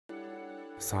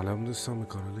سلام دوستان، به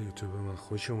کانال یوتیوب من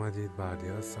خوش اومدید. بعدی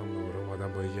هستم، دوباره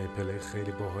اومدم با یه گیم پلی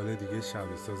خیلی باحال دیگه،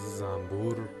 شبیه ساز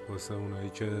زنبور، واسه اونایی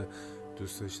که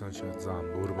دوست داشتن شاید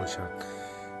زنبور باشن.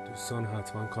 دوستان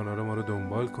حتما کانال ما رو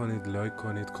دنبال کنید، لایک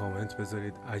کنید، کامنت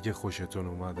بذارید اگه خوشتون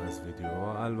اومد از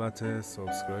ویدیوها. البته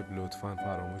سابسکرایب لطفا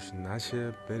فراموش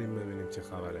نشه. بریم ببینیم چه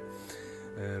خبره.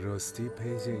 راستی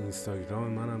پیج اینستاگرام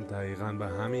منم دقیقاً به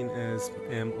همین اسم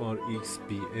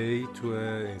MRXBA تو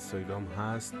اینستاگرام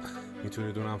هست،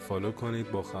 میتونید اونم فالو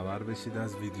کنید، با خبر بشید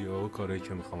از ویدیو و کارهایی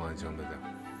که میخوام انجام بدم.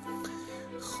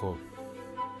 خب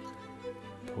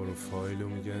پروفایلو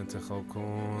میگه انتخاب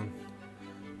کن،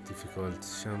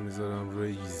 دیفیکالتیش هم میذارم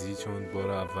روی ایزی چون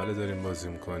بار اول داریم بازی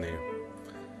میکنیم.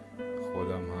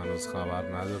 خودم هنوز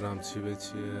خبر ندارم چی به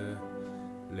چیه.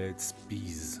 لیتس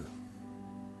بیز.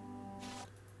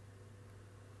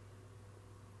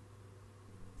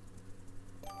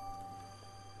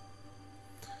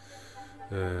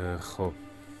 خب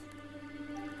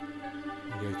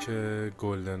میگه که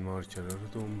گلدن مارکر رو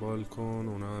دنبال کن،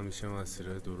 اونا همیشه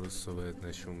مسیر درست رو بهت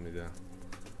نشون میده.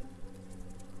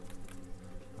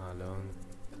 الان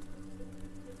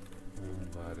اون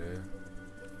بره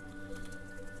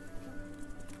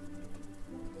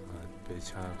باید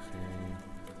بچرخیم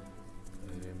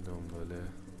بریم دنبال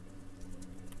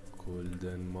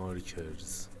گلدن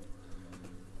مارکرز.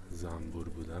 زنبور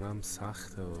بودن هم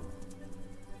سخته و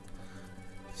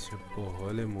چه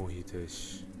باحال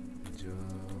محیطش اینجا،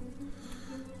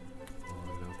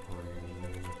 بالا پایین.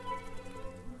 ببینیم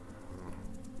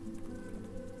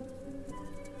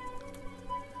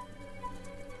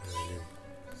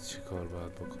چی کار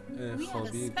باید بکنم.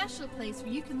 خوابید.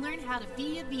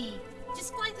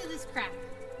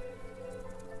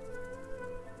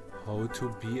 How to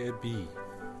be a bee.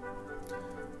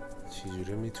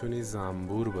 چجوری میتونی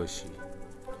زنبور باشی؟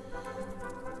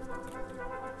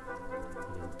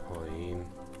 پایین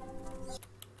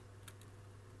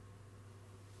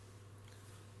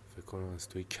فکر کنم از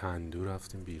توی کندو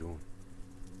رفتیم بیرون.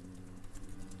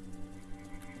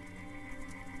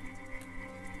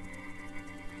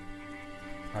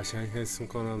 قشنگ حس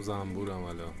میکنم زنبورم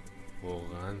الان،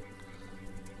 واقعا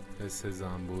حس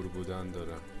زنبور بودن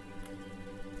دارم.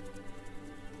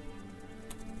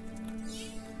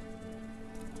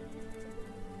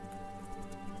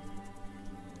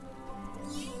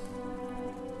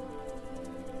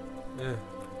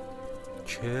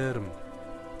 کرم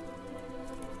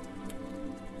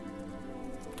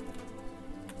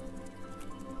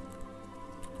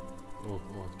اوه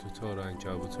تو تار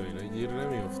عنکبوت و اینا گیر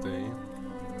نمیفته این.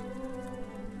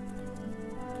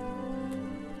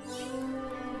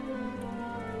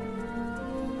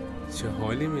 چه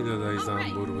حالی میداد ای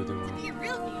زنبور بودیم.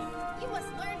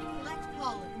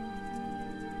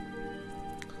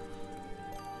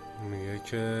 میگه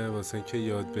که واسه اینکه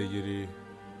یاد بگیری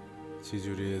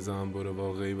چجوری زنبور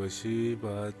واقعی باشی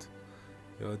باید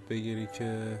یاد بگیری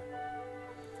که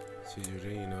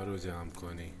چجوری اینا رو جمع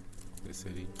کنی. یه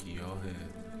سری گیاهه.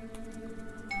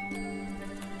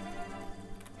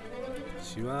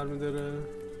 چی برمیداره؟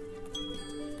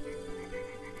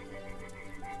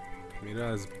 میره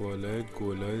از بالای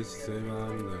گلای چیزایی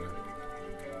برمیداره.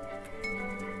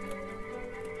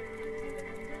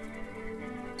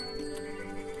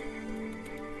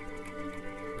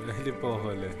 خیلی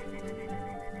باحاله.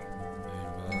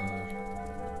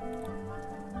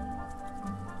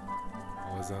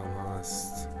 بازم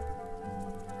هست.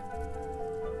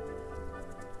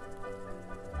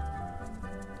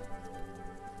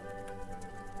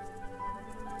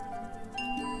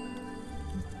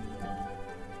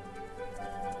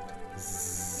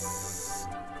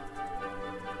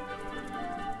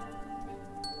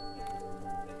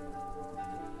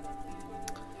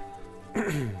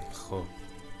 خب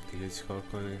دیگه چیکار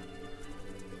کنیم؟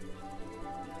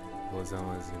 بازم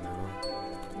از اینا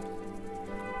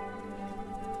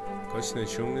کاش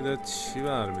نشون میداد چی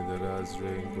برمیداره از روی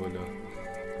این گلا.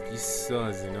 20 تا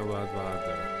از اینا باید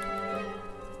بردارم.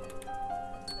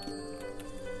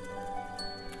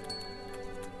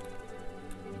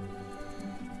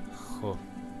 خب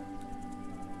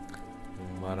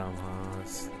اونورم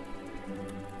هست.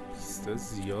 20 تا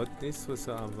زیاد نیست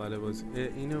واسه اول بازی.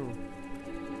 اینو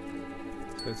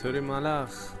چطوری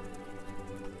ملخ؟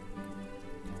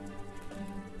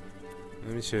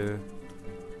 نمیشه؟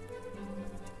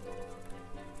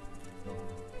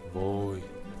 وای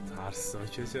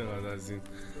ترسناکه چقدر از این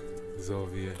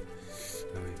زاویه.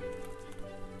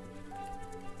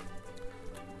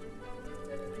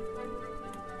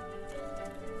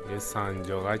 یه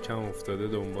سنجاقک هم افتاده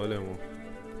دنبالمون.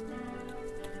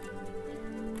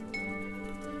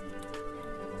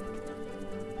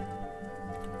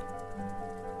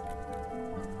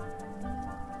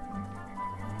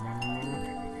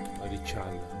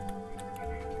 باریکلا.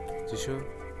 چی شد؟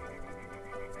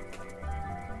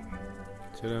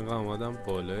 چرا اینقدر آمدم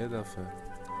بالای دفعه؟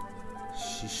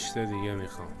 6 تا دیگه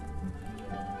میخوام.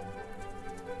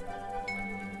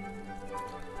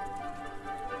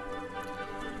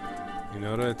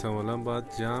 اینا رو احتمالا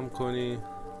باید جمع کنی،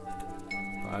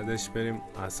 بعدش بریم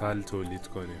عسل تولید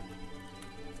کنیم.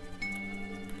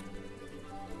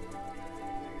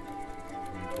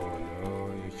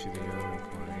 بالا یکی دیگه رو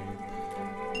پایین.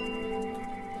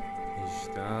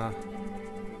 18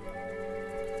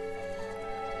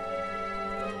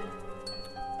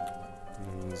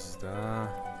 19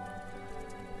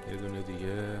 یه دونه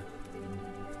دیگه،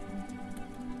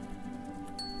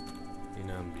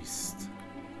 اینم 20.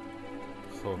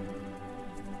 خب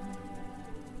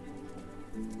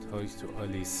تاک تو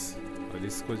آلیس.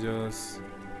 آلیس کجاست؟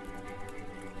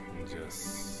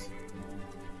 اینجاست.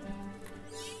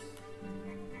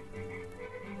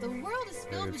 The world is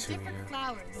filled with different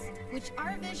flowers, which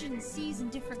our vision sees in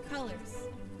different colors.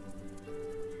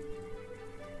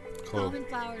 Common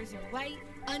flowers are white,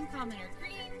 uncommon are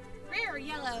green, rare are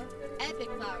yellow, epic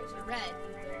flowers are red.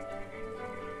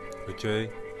 Okay.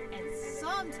 And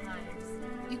sometimes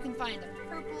you can find a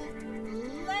purple,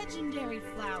 legendary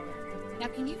flower. Now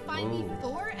can you find me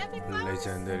 4 epic flowers?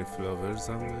 Legendary flowers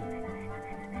هم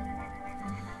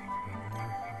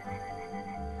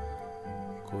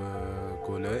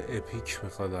گلای اپیک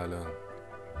میخواد الان.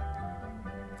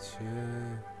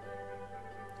 چیه؟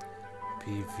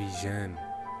 پی ویژن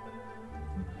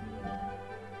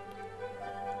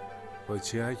با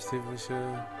چی اکتیو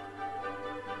بشه؟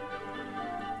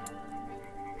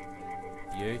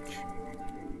 1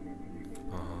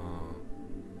 آها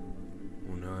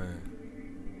اوناه.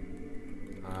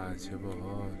 چه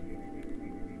باحال.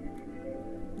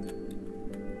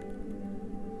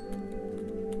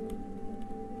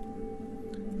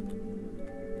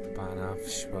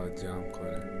 بنفش باید جمع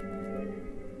کنه.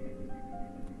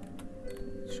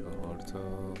 4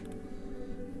 تا،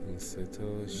 این 3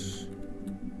 تاش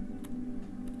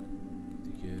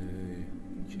دیگه،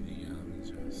 یکی دیگه هم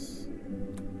اینجاست.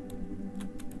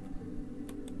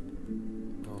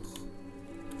 آخ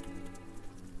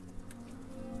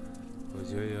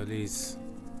کجای آلیس؟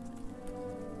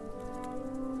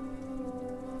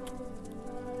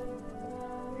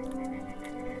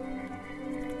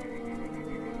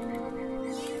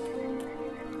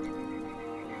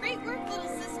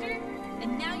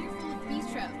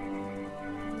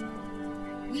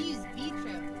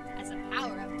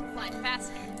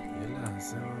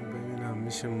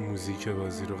 میشه موزیک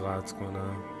بازی رو قطع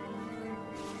کنم؟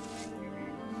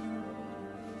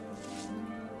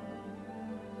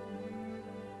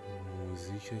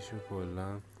 موزیکشو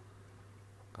کلا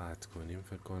قطع کنیم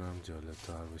فکر کنم جالب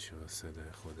تر باشه با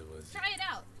صدای خود بازی. Try it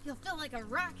out. You'll feel like a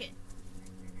rocket.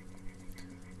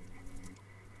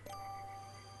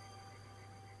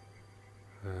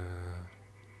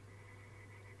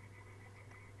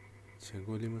 چه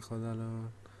گلی میخواد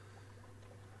الان؟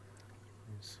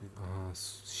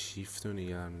 شیفت رو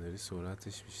نگه می‌داری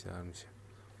سرعتش بیشتر میشه.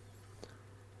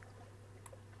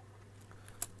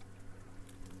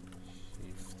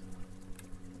 شیفت.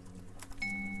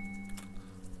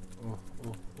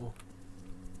 اوه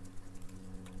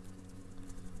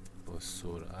با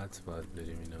سرعت باید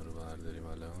بریم اینا رو برداریم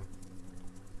الان.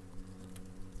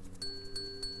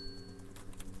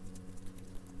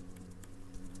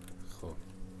 خب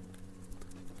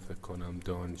فکر کنم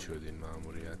دان شد این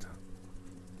مأموریت هم.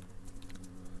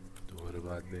 دوباره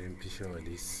باید بریم پیش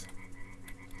آلیس.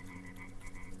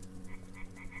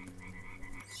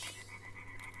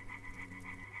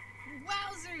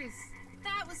 Wowzers!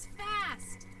 That was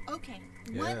fast! Okay,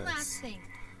 one last thing.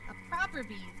 A proper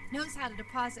bee knows how to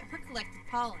deposit her collected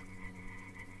pollen.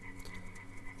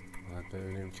 باید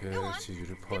ببینیم که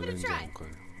چجوری پالن جمع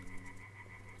کنیم.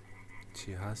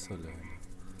 چی هست حالا اینا؟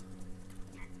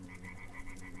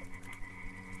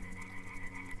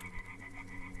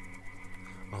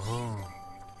 آها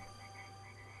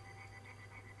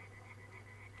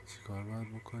چی کار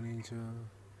باید بکنی اینجا؟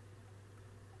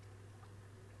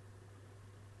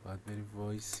 باید بری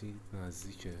وایسی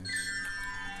نزدیکش.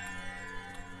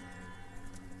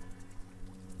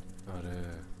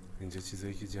 آره اینجا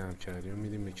چیزایی که جمع کردیم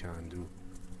میدیم به کندو.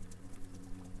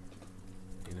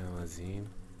 اینم از این.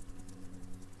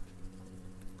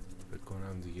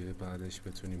 بکنم دیگه بعدش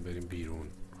بتونیم بریم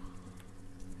بیرون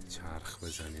چرخ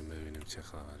بزنیم ببینیم چه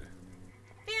خبره.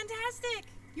 Fantastic!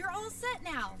 You're all set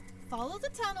now. Follow the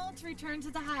tunnel to return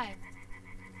to the hive.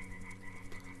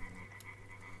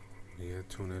 یه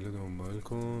تونل دنبال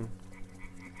کن.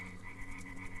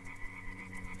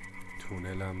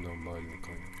 تونل هم دنبال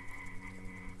میکنیم.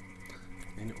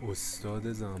 این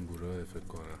استاد زنبوراه فکر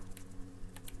کنم.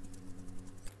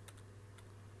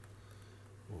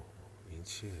 اوه این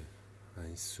چیه؟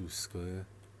 این سوسکاه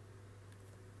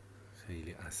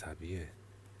خیلی عصبیه.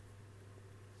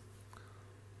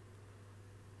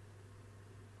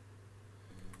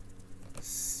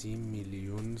 30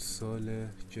 میلیون ساله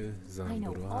که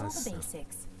زنبورها هستن.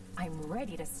 I'm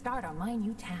ready to start on my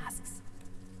new tasks.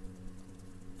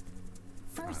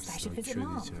 First, I should visit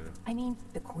Mom. I mean,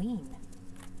 the Queen.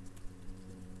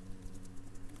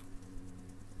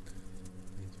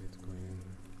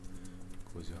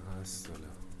 کجا هست حالا؟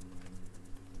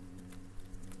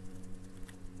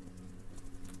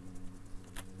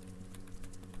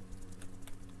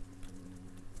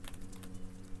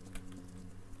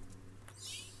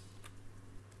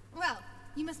 Well,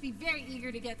 you must be very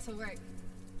eager to get to work.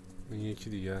 این یکی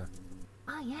دیگه.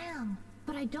 I am,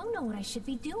 but I don't know what I should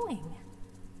be doing.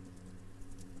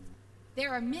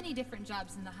 There are many different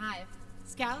jobs in the hive.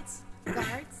 Scouts,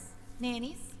 guards,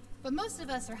 nannies, but most of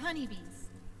us are honeybees,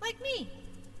 like me.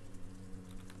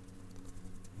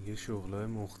 یه شغلای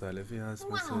مختلفی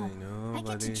هست مثل اینا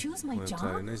ولی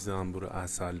مهمترینش زنبور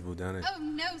اصل بودنه. Oh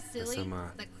no, silly.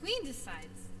 The queen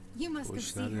decides. You must go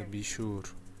see her.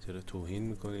 بیشور چرا توهین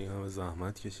میکنی؟ این همه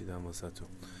زحمت کشیدم واسه تو.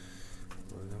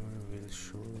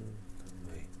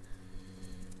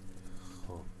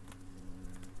 خب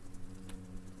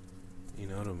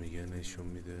اینا رو میگه نشون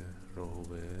میده راهو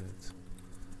بهت.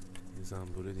 این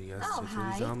زنبور دیگه است.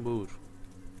 چطوری زنبور؟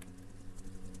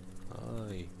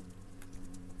 های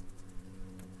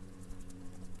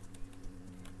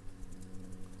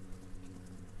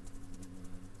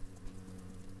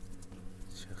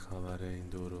چه خبره این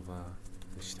دور و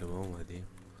اشتباه اومدیم؟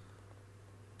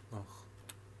 آخ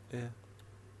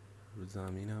رو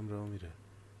زمین هم راه میره.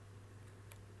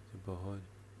 چه باحال.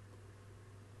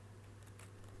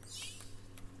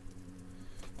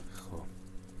 خب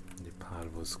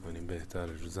پرواز کنیم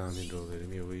بهتره. رو زمین راه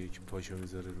بریم یه یکی پاشو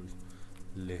میذاره روش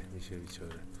له میشه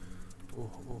بیچاره.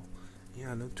 اوه این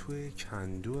الان توی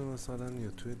کندوه مثلا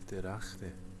یا توی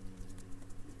درخته؟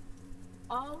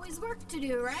 Always work to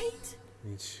do, right?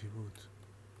 این چی بود؟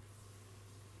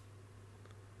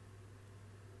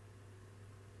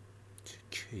 چه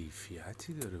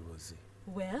کیفیتی داره بازی.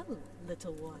 Well,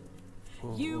 little one,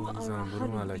 you are زنبور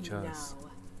ملکه است.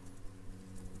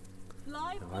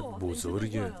 چقدر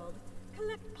بزرگه.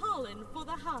 Collect pollen for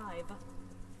the hive.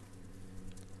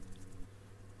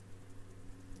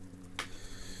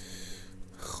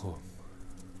 خب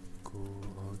go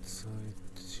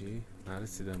outside چی؟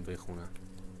 نرسیدم بخونم.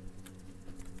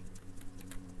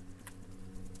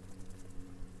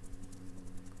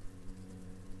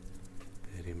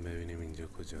 بریم ببینیم اینجا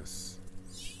کجاست.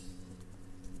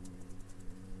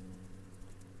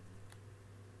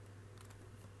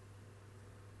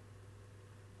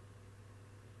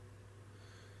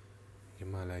 یه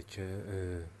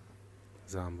ملکه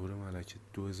زنبور ملکه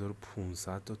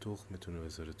 2500 تا تخم میتونه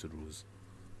بذاره تو روز.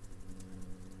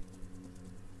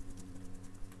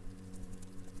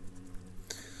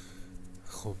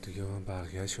 خب دیگه من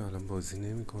بقیه‌شو الان بازی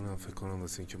نمی کنم. فکر کنم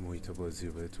واسه اینکه محیط بازی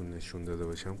رو بهتون نشون داده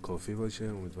باشم کافی باشه.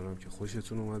 امیدوارم که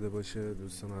خوشتون اومده باشه.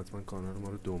 دوستان حتما کانال ما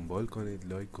رو دنبال کنید،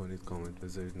 لایک کنید، کامنت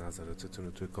بذارید، نظراتتون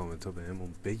رو توی کامنت ها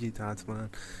بهمون بگید. حتما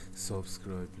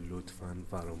سابسکرایب لطفاً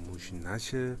فراموش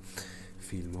نشه.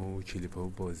 فیلم ها و کلیپ ها و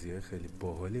بازی های خیلی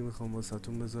باحالی میخوام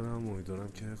واسهتون بذارم.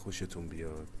 امیدوارم که خوشتون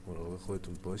بیاد. مراقب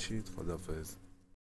خودتون باشید. خداحافظ.